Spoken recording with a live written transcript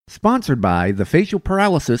Sponsored by the Facial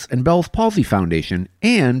Paralysis and Bell's Palsy Foundation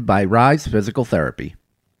and by Rise Physical Therapy.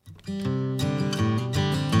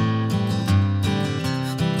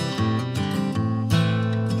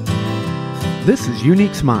 This is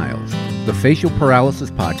Unique Smiles, the Facial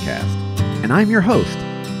Paralysis Podcast, and I'm your host,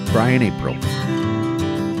 Brian April.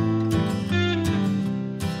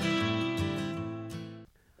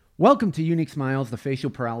 Welcome to Unique Smiles, the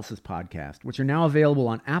Facial Paralysis Podcast, which are now available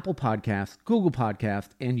on Apple Podcasts, Google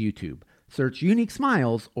Podcasts, and YouTube. Search Unique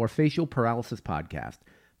Smiles or Facial Paralysis Podcast.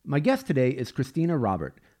 My guest today is Christina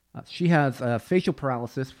Robert. She has facial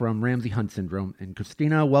paralysis from Ramsay-Hunt syndrome. And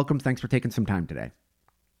Christina, welcome. Thanks for taking some time today.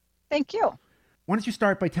 Thank you. Why don't you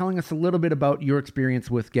start by telling us a little bit about your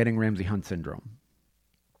experience with getting Ramsay-Hunt syndrome?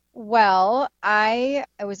 Well, it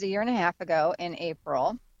was a year and a half ago in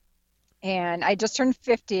April. And I just turned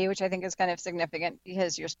 50, which I think is kind of significant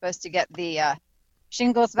because you're supposed to get the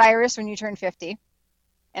shingles virus when you turn 50.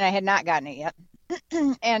 And I had not gotten it yet.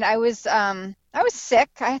 And I was sick.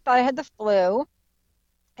 I thought I had the flu.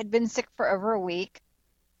 I'd been sick for over a week.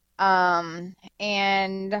 And,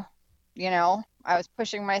 I was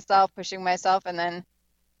pushing myself. And then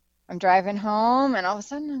I'm driving home. And all of a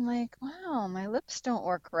sudden I'm like, wow, my lips don't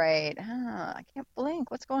work right. I can't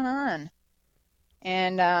blink. What's going on?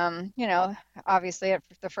 And, obviously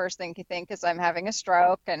the first thing you think is I'm having a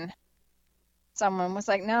stroke, and someone was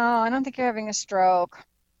like, no, I don't think you're having a stroke.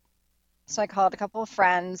 So I called a couple of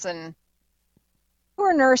friends and who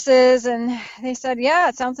are nurses, and they said, yeah,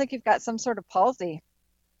 it sounds like you've got some sort of palsy.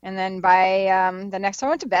 And then by the next, I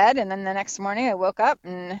went to bed, and then the next morning I woke up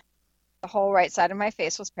and the whole right side of my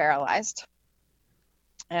face was paralyzed.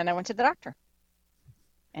 And I went to the doctor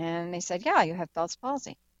and they said, yeah, you have Bell's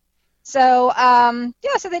palsy. So,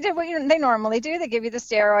 so they did what they normally do. They give you the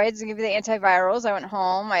steroids and give you the antivirals. I went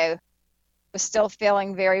home. I was still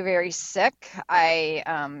feeling very, very sick. I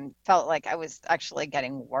felt like I was actually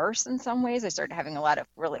getting worse in some ways. I started having a lot of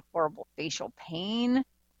really horrible facial pain.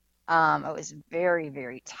 I was very,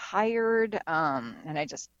 very tired, and I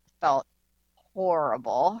just felt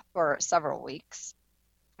horrible for several weeks.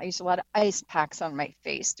 I used a lot of ice packs on my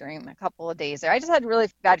face during a couple of days there. I just had really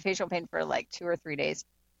bad facial pain for like 2 or 3 days.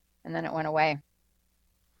 And then it went away.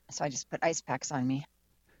 So I just put ice packs on me.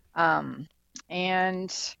 After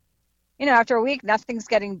a week, nothing's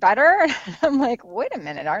getting better. I'm like, wait a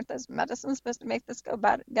minute, aren't those medicines supposed to make this get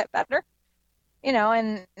better?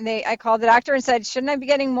 I called the doctor and said, shouldn't I be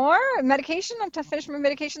getting more medication? I'm to finish my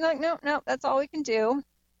medication. They're like, no, that's all we can do.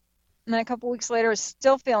 And then a couple weeks later, I was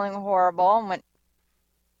still feeling horrible and went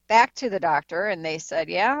back to the doctor, and they said,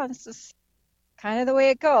 yeah, this is kind of the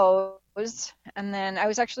way it goes. And then I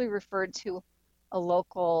was actually referred to a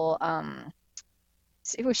local,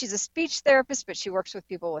 she's a speech therapist, but she works with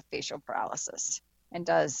people with facial paralysis and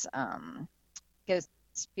gives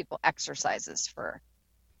people exercises for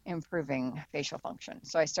improving facial function.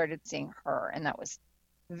 So I started seeing her, and that was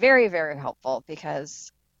very, very helpful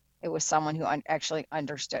because it was someone who actually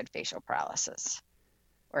understood facial paralysis.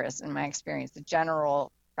 Whereas in my experience, the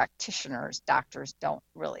general practitioners, doctors don't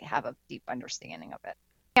really have a deep understanding of it.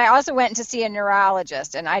 I also went to see a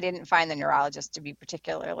neurologist, and I didn't find the neurologist to be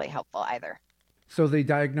particularly helpful either. So they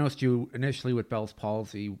diagnosed you initially with Bell's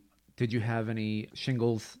palsy. Did you have any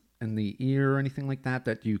shingles in the ear or anything like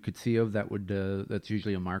that you could see of that's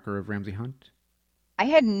usually a marker of Ramsay-Hunt? I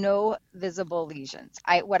had no visible lesions.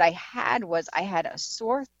 What I had a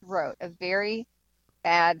sore throat, a very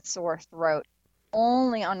bad sore throat,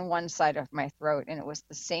 only on one side of my throat, and it was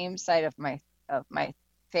the same side of my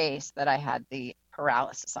face that I had the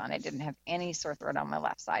paralysis on. I didn't have any sore throat on my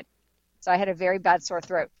left side. So I had a very bad sore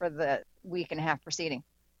throat for the week and a half preceding.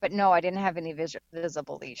 But no, I didn't have any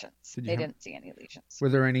visible lesions. They didn't see any lesions. Were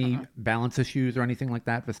there any balance issues or anything like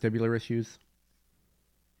that, vestibular issues?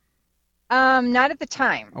 Not at the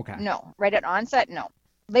time. Okay. No. Right at onset, no.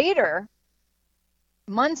 Later,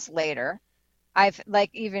 months later, I've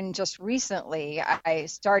even just recently, I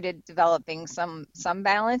started developing some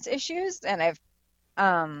balance issues, and I've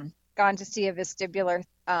gone to see a vestibular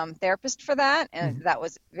therapist for that, and that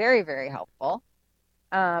was very, very helpful.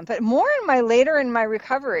 But more later in my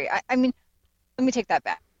recovery, I mean, let me take that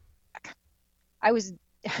back. I was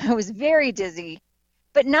very dizzy,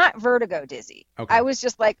 but not vertigo dizzy. Okay. I was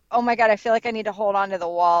just like, oh my God, I feel like I need to hold on to the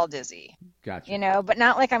wall dizzy. Gotcha. But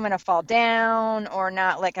not like I'm going to fall down or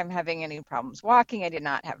not like I'm having any problems walking. I did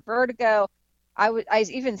not have vertigo. I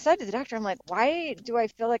even said to the doctor, I'm like, why do I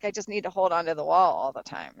feel like I just need to hold on to the wall all the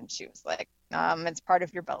time? And she was like, it's part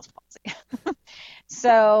of your Bell's palsy.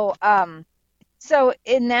 So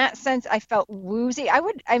in that sense, I felt woozy.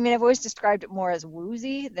 I've always described it more as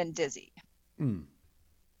woozy than dizzy.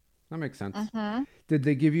 That makes sense. Mm-hmm. Did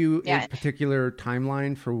they give you a Yeah, particular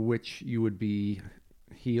timeline for which you would be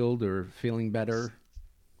healed or feeling better?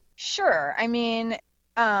 sure. I mean,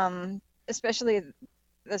 um, especially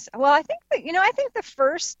this, well, I think that, I think the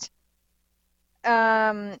first,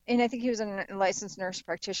 and I think he was a licensed nurse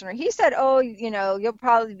practitioner. He said, "Oh, you'll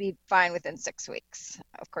probably be fine within 6 weeks."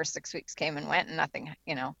 Of course, 6 weeks came and went, and nothing,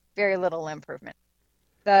 very little improvement.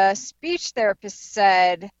 The speech therapist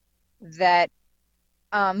said that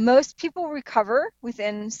most people recover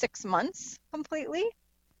within 6 months completely.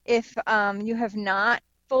 If you have not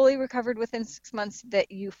fully recovered within 6 months,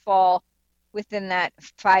 that you fall within that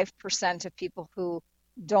 5% of people who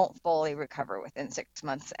don't fully recover within 6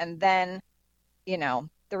 months. And then,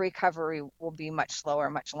 the recovery will be much slower,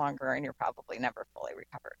 much longer, and you're probably never fully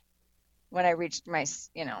recovered. When I reached well,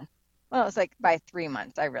 it was like by 3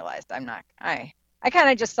 months, I realized I kind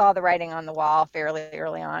of just saw the writing on the wall fairly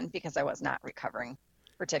early on because I was not recovering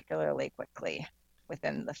particularly quickly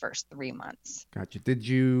within the first 3 months. Gotcha. Did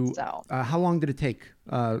you? So How long did it take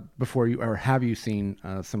before you, or have you seen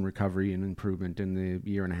some recovery and improvement in the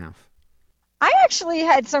year and a half? I actually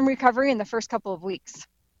had some recovery in the first couple of weeks.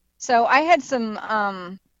 So I had some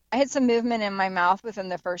movement in my mouth within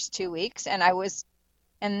the first 2 weeks, and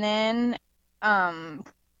then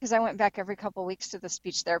because I went back every couple of weeks to the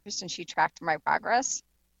speech therapist and she tracked my progress.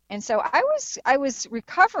 And so I was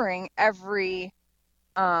recovering every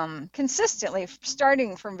consistently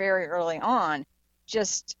starting from very early on,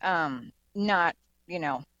 just not,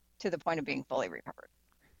 to the point of being fully recovered.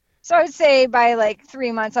 So I would say by like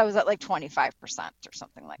 3 months, I was at like 25% or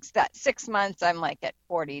something like that. 6 months, I'm like at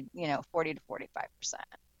 40, 40 to 45%.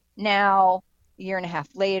 Now, a year and a half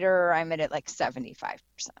later, I'm at like 75%.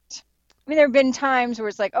 I mean, there have been times where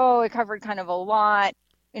it's like, oh, I covered kind of a lot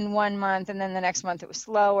in 1 month, and then the next month it was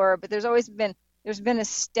slower. But there's been a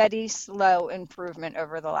steady, slow improvement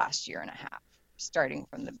over the last year and a half, starting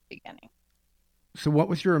from the beginning. So, what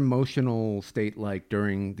was your emotional state like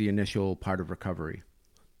during the initial part of recovery?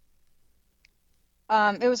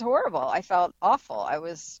 It was horrible. I felt awful. I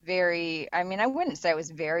mean, I wouldn't say I was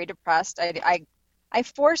very depressed. I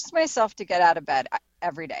forced myself to get out of bed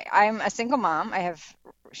every day. I'm a single mom.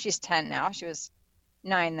 She's 10 now. She was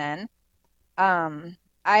 9 then.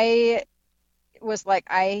 I was like,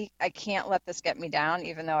 I can't let this get me down,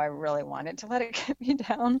 even though I really wanted to let it get me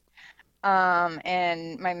down.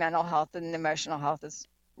 And my mental health and emotional health is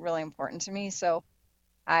really important to me. So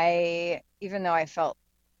even though I felt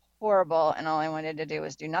horrible and all I wanted to do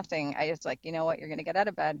was do nothing, I just like, you know what, you're going to get out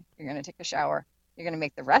of bed, you're going to take a shower, you're going to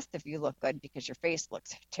make the rest of you look good because your face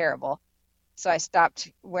looks terrible. So I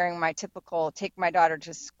stopped wearing my typical take my daughter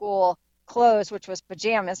to school clothes, which was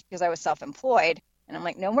pajamas because I was self-employed. And I'm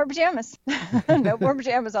like, no more pajamas, no more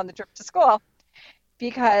pajamas on the trip to school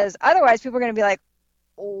because otherwise people are going to be like,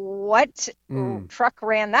 what Mm, truck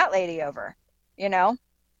ran that lady over? You know?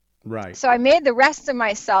 right. So I made the rest of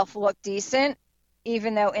myself look decent,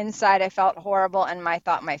 even though inside I felt horrible and I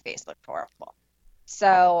thought my face looked horrible.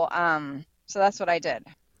 So that's what I did.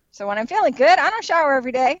 So when I'm feeling good, I don't shower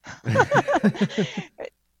every day.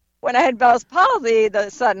 When I had Bell's palsy,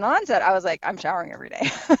 the sudden onset, I was like, I'm showering every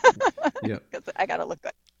day Yep. because I gotta look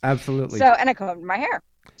good. So, Absolutely. and I combed my hair.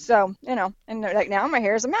 So, and like now my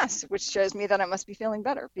hair is a mess, which shows me that I must be feeling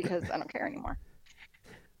better because I don't care anymore.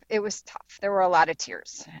 It was tough. There were a lot of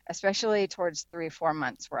tears, especially towards 3, 4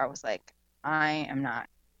 months where I was like, I am not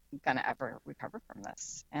gonna ever recover from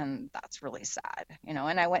this. And that's really sad, and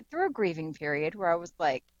I went through a grieving period where I was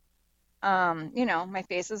like, my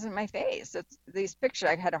face isn't my face. It's these pictures.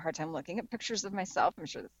 I had a hard time looking at pictures of myself. I'm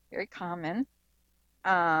sure that's very common.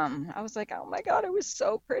 I was like, oh my God, I was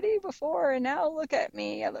so pretty before, and now look at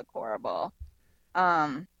me. I look horrible.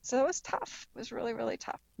 So it was tough. It was really, really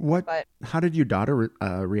tough. What? But How did your daughter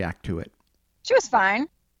react to it? she was fine.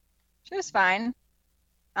 She was fine.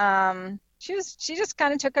 She just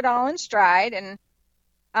kind of took it all in stride,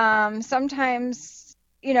 and sometimes,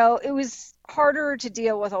 it was harder to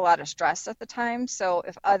deal with a lot of stress at the time. So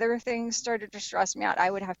if other things started to stress me out,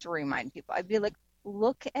 I would have to remind people. I'd be like,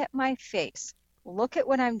 look at my face, look at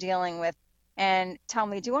what I'm dealing with, and tell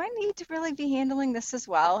me, do I need to really be handling this as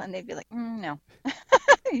well? And they'd be like, no,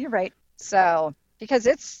 you're right. So because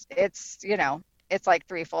it's like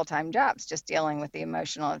three full-time jobs just dealing with the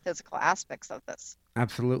emotional and physical aspects of this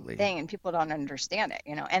Absolutely. thing, and people don't understand it,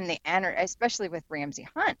 and especially with Ramsay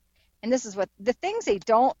Hunt. And this is what the things they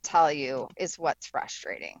don't tell you is what's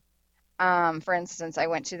frustrating. For instance, I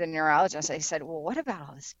went to the neurologist. I said, well, what about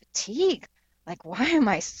all this fatigue? Like, why am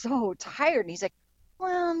I so tired? And he's like,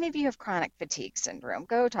 well, maybe you have chronic fatigue syndrome.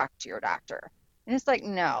 Go talk to your doctor. And it's like,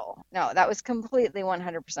 no, that was completely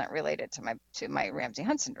 100% related to my Ramsay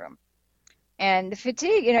Hunt syndrome. And the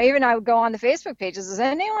fatigue, even I would go on the Facebook pages, is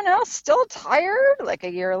anyone else still tired like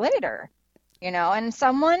a year later? And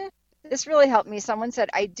this really helped me. Someone said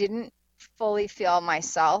I didn't fully feel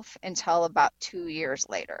myself until about 2 years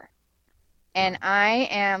later. And Wow. I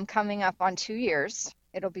am coming up on 2 years.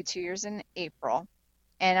 It'll be 2 years in April.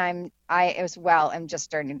 And I as well am just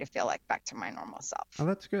starting to feel like back to my normal self. Oh,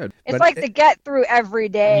 that's good. It's But like the get through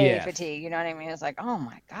everyday yes. fatigue, you know what I mean? It's like, oh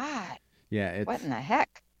my God, Yeah, what in the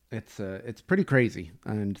heck? it's pretty crazy,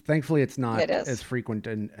 and thankfully it's not It is. as frequent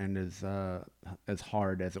and as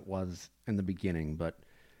hard as it was in the beginning. But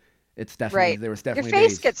Right. there was Your definitely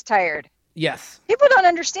face days. gets tired. Yes. People don't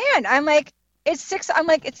understand. I'm like, it's 6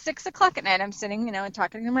 o'clock at night. I'm sitting, and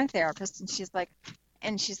talking to my therapist, and she's like,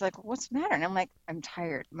 what's the matter? And I'm like, I'm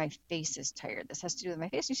tired. My face is tired. This has to do with my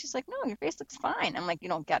face. And she's like, no, your face looks fine. I'm like, you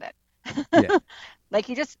don't get Yeah. it. Like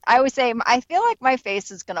I always say, I feel like my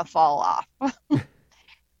face is gonna fall off.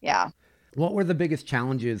 Yeah. What were the biggest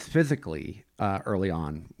challenges physically early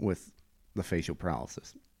on with the facial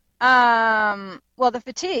paralysis? Well, the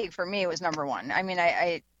fatigue for me was number one. I mean,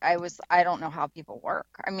 I don't know how people work.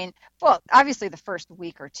 I mean, well, obviously the first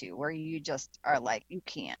week or two where you just are like, you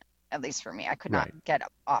can't, at least for me, I could not Right. get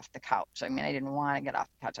up off the couch. I mean, I didn't want to get off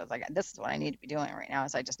the couch. I was like, this is what I need to be doing right now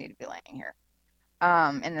is I just need to be laying here.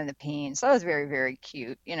 And then the pain. So that was very, very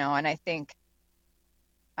cute, and I think,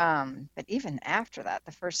 but even after that,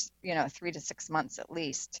 the first, 3 to 6 months at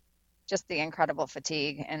least, just the incredible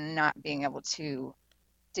fatigue and not being able to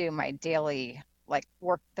do my daily like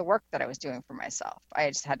the work that I was doing for myself. I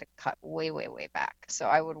just had to cut way, way, way back. So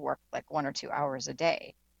I would work like 1 or 2 hours a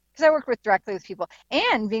day because I worked directly with people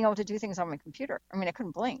and being able to do things on my computer. I mean, I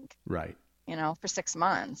couldn't blink, Right. for 6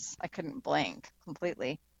 months. I couldn't blink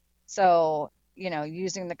completely. So,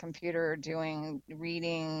 using the computer, doing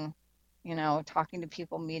reading, talking to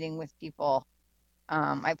people, meeting with people.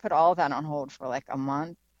 I put all of that on hold for like a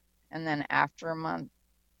month. And then after a month,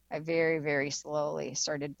 I very, very slowly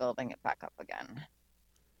started building it back up again.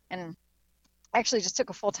 And I actually just took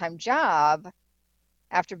a full-time job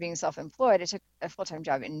after being self-employed. I took a full-time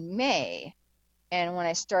job in May. And when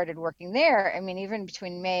I started working there, I mean, even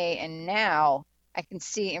between May and now, I can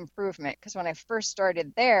see improvement. Because when I first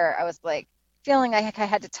started there, I was like feeling like I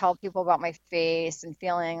had to tell people about my face and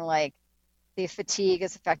feeling like the fatigue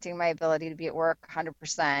is affecting my ability to be at work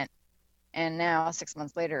 100%. And now, 6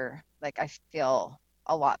 months later, like I feel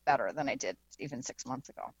a lot better than I did even 6 months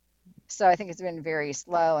ago. So I think it's been very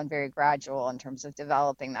slow and very gradual in terms of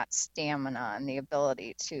developing that stamina and the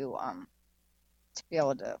ability to be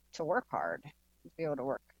able to work hard, to be able to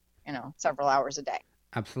work, several hours a day.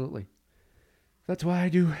 Absolutely. That's why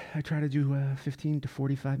I try to do 15 to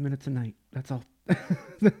 45 minutes a night. That's all.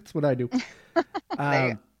 That's what I do. There you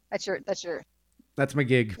Um, go. That's that's my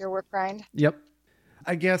gig. your work grind. Yep.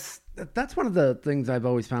 I guess that's one of the things I've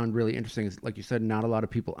always found really interesting is, like you said, not a lot of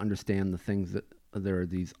people understand the things that there are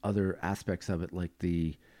these other aspects of it, like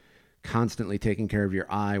the constantly taking care of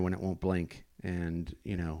your eye when it won't blink, and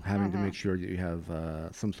having to Mm-hmm. make sure that you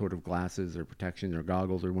have some sort of glasses or protection or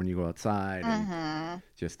goggles, or when you go outside, and Mm-hmm.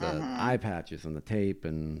 just the Mm-hmm. eye patches and the tape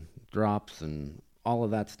and drops and all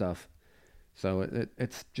of that stuff. So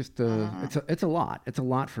it's just Mm-hmm. it's a lot. It's a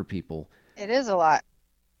lot for people. It is a lot.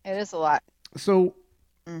 It is a lot. So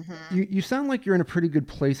Mm-hmm. you sound like you're in a pretty good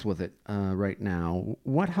place with it right now.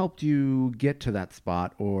 What helped you get to that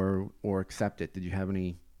spot or accept it? Did you have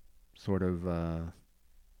any sort of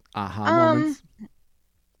aha Um, moments?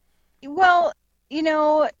 well,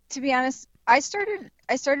 to be honest, I started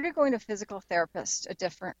going to a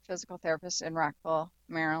different physical therapist in Rockville,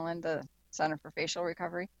 Maryland, the Center for Facial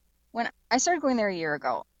Recovery. When I started going there a year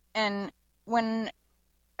ago, and when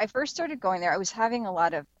I first started going there, I was having a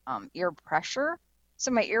lot of ear pressure. So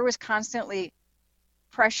my ear was constantly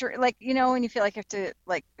pressure, like, when you feel like you have to,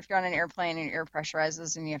 like, if you're on an airplane and your ear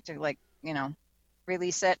pressurizes and you have to, like,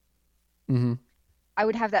 release it. Mm-hmm. I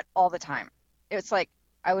would have that all the time. It's like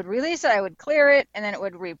I would release it, I would clear it, and then it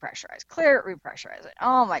would repressurize. Clear it, repressurize it.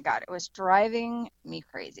 Oh my God, it was driving me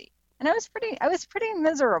crazy. And I was pretty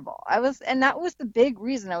miserable. And that was the big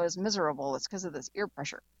reason I was miserable was because of this ear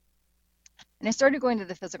pressure. And I started going to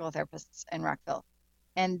the physical therapists in Rockville,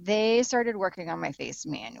 and they started working on my face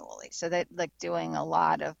manually. So they like doing a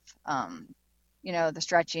lot of, the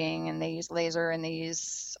stretching, and they use laser and they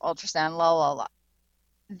use ultrasound, la la la.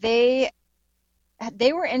 They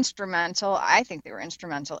they were instrumental. I think they were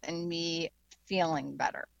instrumental in me feeling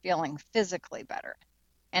better, feeling physically better.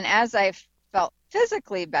 And as I've felt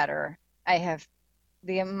physically better, I have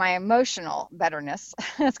my emotional betterness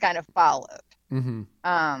has kind of followed. Mm-hmm.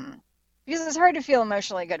 Because it's hard to feel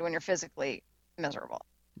emotionally good when you're physically miserable.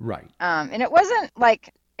 Right. And it wasn't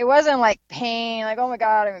like it wasn't like pain, like, oh my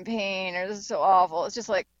God, I'm in pain, or this is so awful. It's just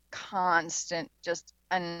like constant, just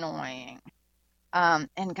annoying.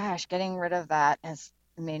 And gosh, getting rid of that has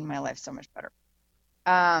made my life so much better.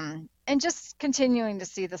 And just continuing to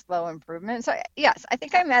see the slow improvement. So yes, I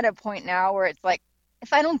think I'm at a point now where it's like,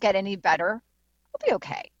 if I don't get any better, I'll be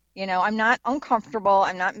okay. I'm not uncomfortable.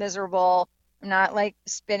 I'm not miserable. I'm not like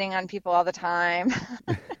spitting on people all the time.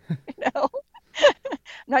 You know,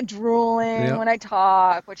 I'm not drooling Yep. when I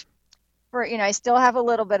talk, which I still have a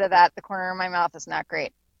little bit of that. The corner of my mouth is not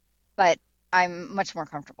great, but I'm much more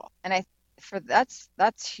comfortable. And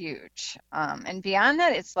that's huge. And beyond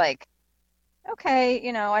that, it's like, okay,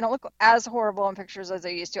 I don't look as horrible in pictures as I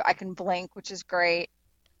used to. I can blink, which is great.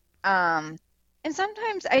 Um, and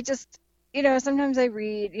sometimes sometimes I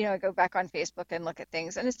read, I go back on Facebook and look at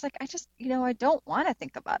things, and it's like I just, I don't want to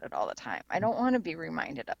think about it all the time. I don't want to be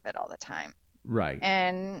reminded of it all the time. Right.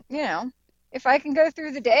 And, if I can go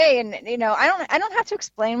through the day and, I don't have to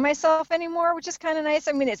explain myself anymore, which is kind of nice.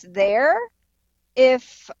 I mean, it's there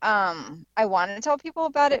if I want to tell people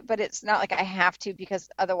about it, but it's not like I have to because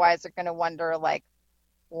otherwise they're going to wonder like,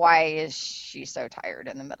 why is she so tired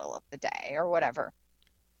in the middle of the day or whatever.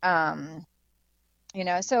 Um,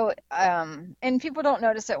 and people don't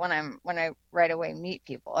notice it when I right away meet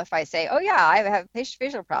people. If I say, "Oh yeah, I have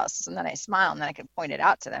facial paralysis," and then I smile and then I can point it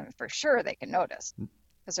out to them, for sure they can notice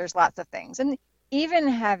because there's lots of things. And even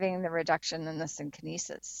having the reduction in the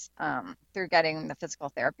synkinesis through getting the physical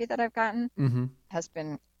therapy that I've gotten Mm-hmm.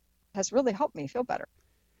 has really helped me feel better.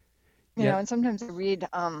 Yeah. And sometimes I read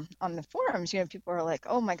on the forums, people are like,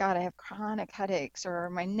 "Oh my God, I have chronic headaches," or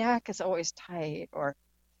 "My neck is always tight," or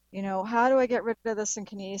how do I get rid of this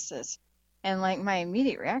synkinesis? And like my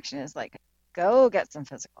immediate reaction is like, go get some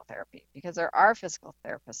physical therapy because there are physical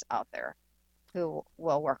therapists out there who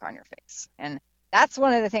will work on your face. And that's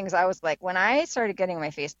one of the things I was like, when I started getting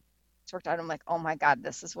my face worked out, I'm like, oh my God,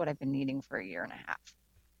 this is what I've been needing for a year and a half.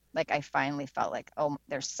 Like I finally felt like, oh,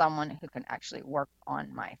 there's someone who can actually work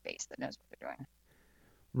on my face that knows what they're doing.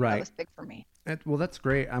 That Right. was big for me, Well, that's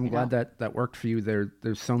great. I'm you glad know? that worked for you. There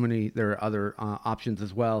are other options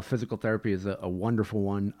as well. Physical therapy is a wonderful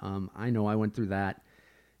one. I know I went through that,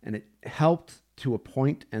 and it helped to a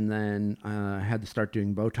point, and then I had to start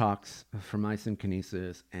doing Botox for my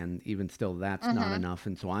synkinesis, and even still, that's not Mm-hmm. enough.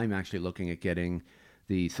 And so I'm actually looking at getting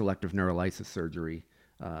the selective neurolysis surgery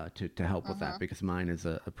to help with that Mm-hmm. because mine is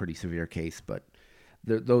a pretty severe case, but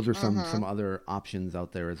those are some Mm-hmm. other options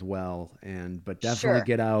out there as well. But definitely Sure.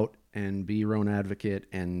 get out and be your own advocate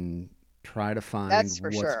and try to That's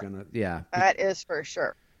for sure. That is for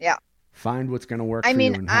sure. Yeah. find what's gonna work I for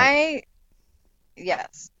you mean, and help.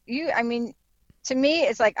 yes. I mean, to me,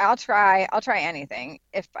 it's like I'll try anything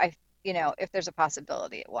if there's a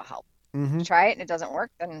possibility it will help. Mm-hmm. You try it and it doesn't work,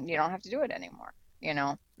 then you don't have to do it anymore, you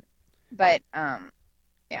know? But,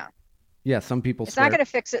 yeah, Yeah, some people it's not swear. going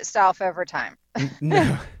to fix itself every time,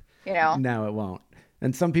 No, you know? no, it won't.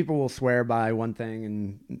 And some people will swear by one thing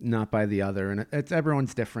and not by the other. And it's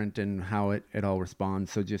everyone's different in how it all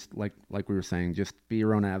responds. So just like we were saying, just be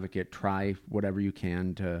your own advocate. Try whatever you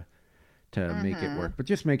can to make it Mm-hmm. work. But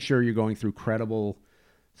just make sure you're going through credible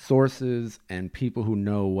sources and people who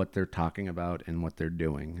know what they're talking about and what they're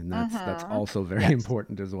doing. And that's Mm-hmm. also very Yes.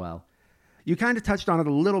 important as well. You kind of touched on it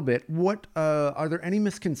a little bit. What are there any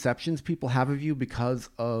misconceptions people have of you because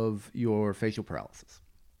of your facial paralysis?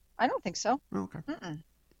 I don't think so. Okay. Mm-mm.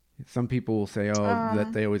 Some people will say, "Oh, that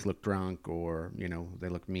Um, they always look drunk, or they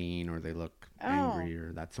look mean, or they look oh. angry,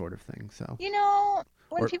 or that sort of thing." So,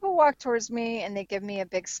 When or people walk towards me and they give me a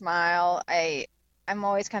big smile, I'm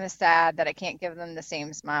always kind of sad that I can't give them the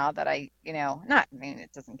same smile that not, I mean,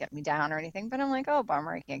 it doesn't get me down or anything, but I'm like, oh,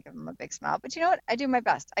 bummer, I can't give them a big smile. But you know what? I do my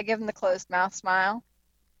best. I give them the closed mouth smile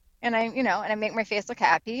and I make my face look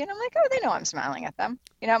happy and I'm like, oh, they know I'm smiling at them.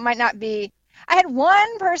 It might not be, I had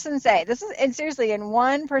one person say, and seriously, and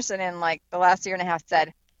one person in like the last year and a half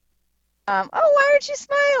said, oh, why aren't you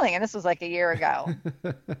smiling? And this was like a year ago.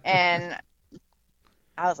 And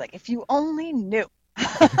I was like, if you only knew.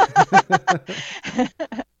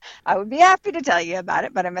 I would be happy to tell you about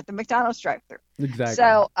it, but I'm at the McDonald's drive-through. exactly.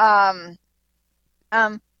 So, um,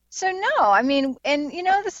 so no, I mean, and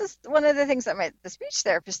this is one of the things that the speech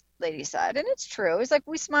therapist lady said, and it's true. It's like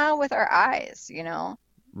we smile with our eyes.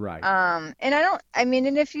 Right. And I mean,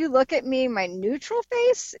 and if you look at me, my neutral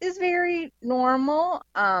face is very normal.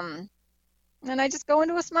 And I just go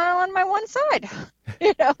into a smile on my one side,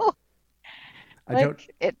 you know, I don't.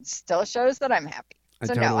 like it still shows that I'm happy. I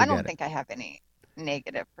So no, totally I get don't it. think I have any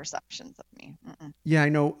negative perceptions of me. Mm-mm. Yeah, I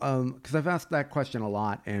know. Because I've asked that question a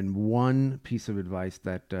lot, and one piece of advice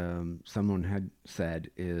that someone had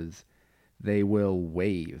said is they will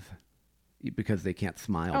wave because they can't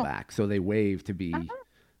smile Oh, back. So they wave to be,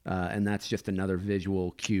 uh-huh. and that's just another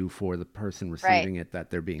visual cue for the person Right, receiving it that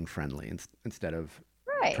they're being friendly instead of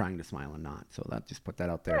right. trying to smile and not. So that just put that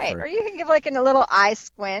out there Right. for. Or you can give like a little eye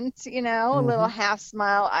squint, a little Hmm. half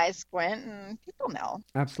smile eye squint, and people know.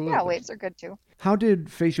 Yeah, Absolutely. waves are good too. How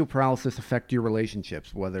did facial paralysis affect your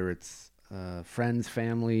relationships, whether it's friends,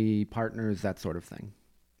 family, partners, that sort of thing?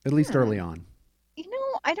 At least early Hmm. on.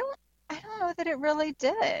 I don't know that it really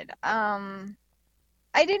did.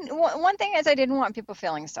 I didn't, one thing is I didn't want people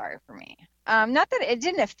feeling sorry for me. Not that it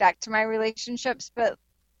didn't affect my relationships, but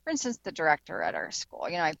for instance, the director at our school,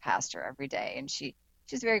 I passed her every day and she's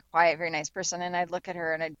a very quiet, very nice person. And I'd look at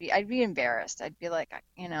her and I'd be embarrassed. I'd be like,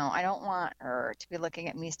 I don't want her to be looking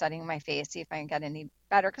at me studying my face, see if I can get any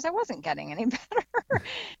better, because I wasn't getting any better.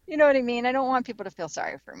 You know what I mean? I don't want people to feel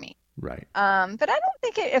sorry for me. Right. But I don't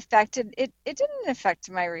think it affected it. It didn't affect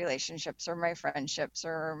my relationships or my friendships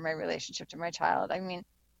or my relationship to my child. I mean,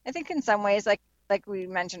 I think in some ways, like we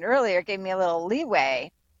mentioned earlier, it gave me a little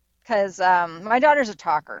leeway because my daughter's a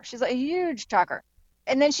talker. She's a huge talker.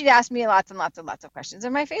 And then she'd ask me lots and lots and lots of questions,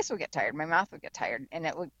 and my face would get tired, my mouth would get tired, and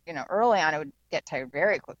it would, early on, it would get tired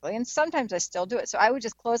very quickly. And sometimes I still do it. So I would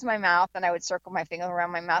just close my mouth and I would circle my finger around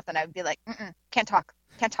my mouth and I would be like, mm-mm, can't talk,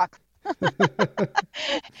 can't talk.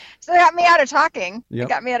 So they got me out of talking. It Yep.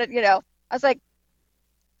 got me out of, I was like,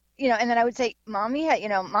 and then I would say, Mommy,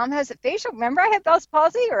 Mom has a facial. Remember I have Bell's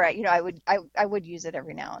palsy, or I would use it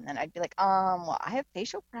every now and then. I'd be like, well, I have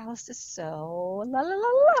facial paralysis, so la la la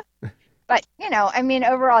la. But I mean,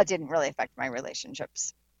 overall, it didn't really affect my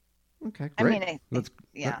relationships. Okay, I great. mean,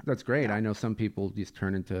 yeah, That's great. no, I know some people just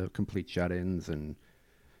turn into complete shut-ins and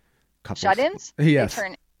couples. shut-ins. They Yes,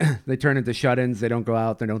 turn. they turn into shut-ins. They don't go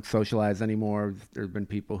out. They don't socialize anymore. There have been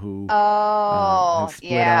people who have Oh,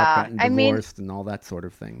 split up, yeah. gotten I mean, divorced, and all that sort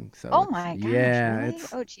of thing. So oh it's my gosh, yeah, really?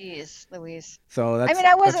 it's Oh, geez, Louise. so I mean, I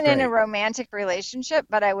that's wasn't in a great. romantic relationship,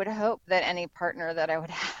 but I would hope that any partner that I would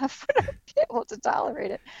have would be able to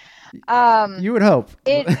tolerate it. Um, You would hope.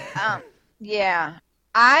 it, yeah,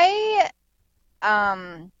 I,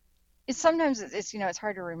 it's sometimes it's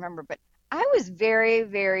hard to remember, but I was very,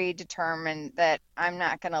 very determined that I'm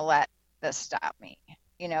not going to let this stop me,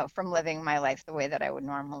 from living my life the way that I would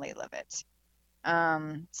normally live it.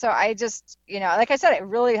 So I just, like I said, I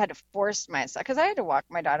really had to force myself because I had to walk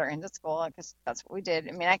my daughter into school because that's what we did.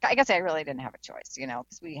 I mean, I guess I really didn't have a choice,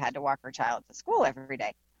 because we had to walk our child to school every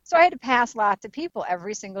day. So I had to pass lots of people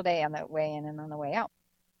every single day on the way in and on the way out.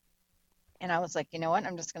 And I was like, you know what?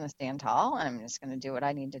 I'm just going to stand tall and I'm just going to do what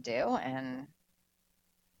I need to do and,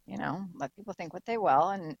 let people think what they will.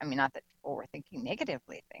 And I mean, not that people were thinking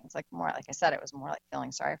negatively things, like more, like I said, it was more like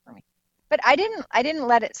feeling sorry for me. But I didn't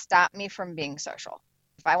let it stop me from being social.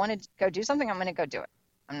 If I want to go do something, I'm going to go do it.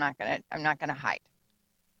 I'm not going to hide.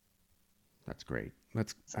 That's great. So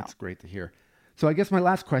That's great to hear. So I guess my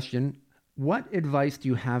last question: what advice do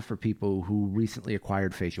you have for people who recently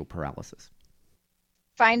acquired facial paralysis?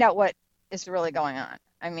 find out what is really going on.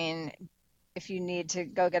 I mean, if you need to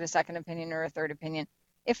go get a second opinion or a third opinion,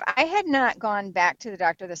 if I had not gone back to the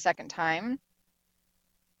doctor the second time,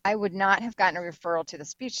 I would not have gotten a referral to the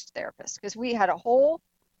speech therapist because we had a whole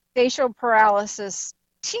facial paralysis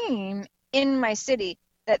team in my city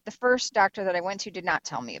that the first doctor that I went to did not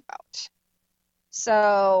tell me about.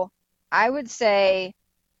 So I would say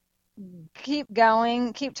keep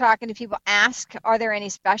going, keep talking to people, ask, are there any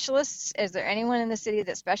specialists? Is there anyone in the city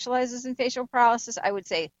that specializes in facial paralysis? I would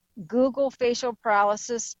say Google facial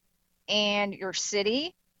paralysis and your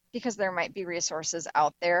city because there might be resources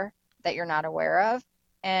out there that you're not aware of.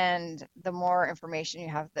 And the more information you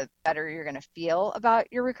have, the better you're going to feel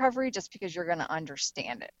about your recovery just because you're going to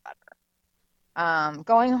understand it better.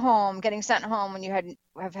 Going home, getting sent home when you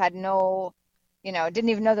have had no, didn't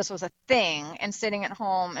even know this was a thing, and sitting at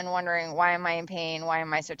home and wondering, why am I in pain? Why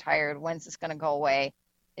am I so tired? When's this going to go away?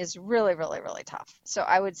 Is really, really, really tough. So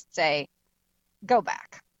I would say go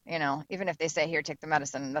back. Even if they say, here, take the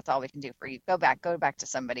medicine, that's all we can do for you. Go back to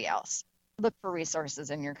somebody else. Look for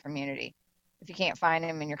resources in your community. If you can't find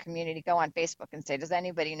them in your community, go on Facebook and say, does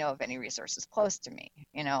anybody know of any resources close to me?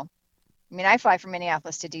 I mean, I fly from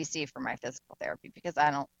Minneapolis to DC for my physical therapy because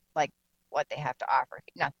I don't like what they have to offer.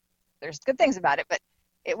 Now, there's good things about it, but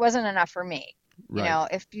it wasn't enough for me. Right.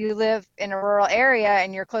 If you live in a rural area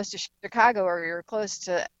and you're close to Chicago or you're close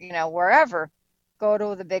to, wherever, go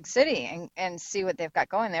to the big city and see what they've got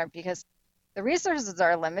going there because the resources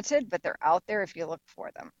are limited, but they're out there if you look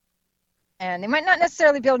for them. And they might not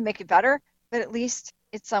necessarily be able to make you better, but at least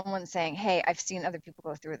it's someone saying, hey, I've seen other people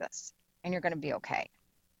go through this and you're going to be okay.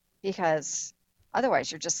 Because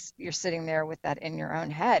Otherwise, you're sitting there with that in your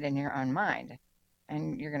own head, in your own mind,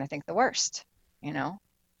 and you're going to think the worst, you know?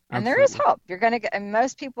 And there is Absolutely. hope. You're going to get, and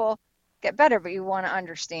most people get better, but you want to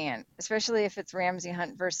understand, especially if it's Ramsay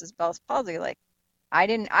Hunt versus Bell's palsy. Like I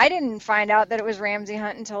didn't find out that it was Ramsay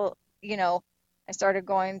Hunt until, I started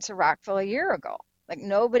going to Rockville a year ago. Like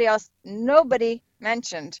nobody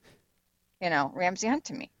mentioned, Ramsay Hunt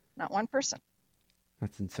to me, not one person.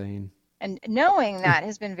 That's insane. And knowing that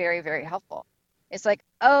has been very, very helpful. It's like,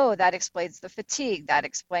 oh, that explains the fatigue. That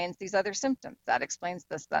explains these other symptoms. That explains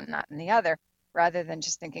this, that, and that, and the other, rather than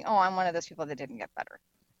just thinking, oh, I'm one of those people that didn't get better.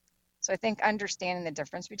 So I think understanding the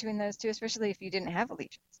difference between those two, especially if you didn't have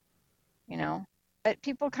lesions, you know, but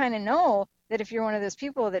people kind of know that if you're one of those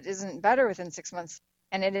people that isn't better within 6 months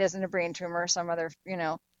and it isn't a brain tumor or some other,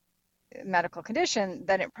 medical condition,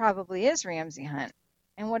 then it probably is Ramsay Hunt.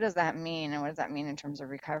 And what does that mean? And what does that mean in terms of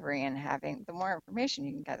recovery and having the more information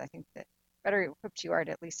you can get? I think that better equipped you are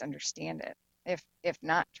to at least understand it, if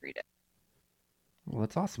not treat it. Well,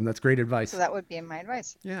 that's awesome. That's great advice. So that would be my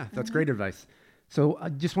advice. Yeah, that's great advice. So I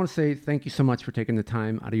just want to say thank you so much for taking the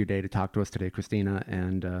time out of your day to talk to us today, Christina,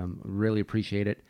 and really appreciate it.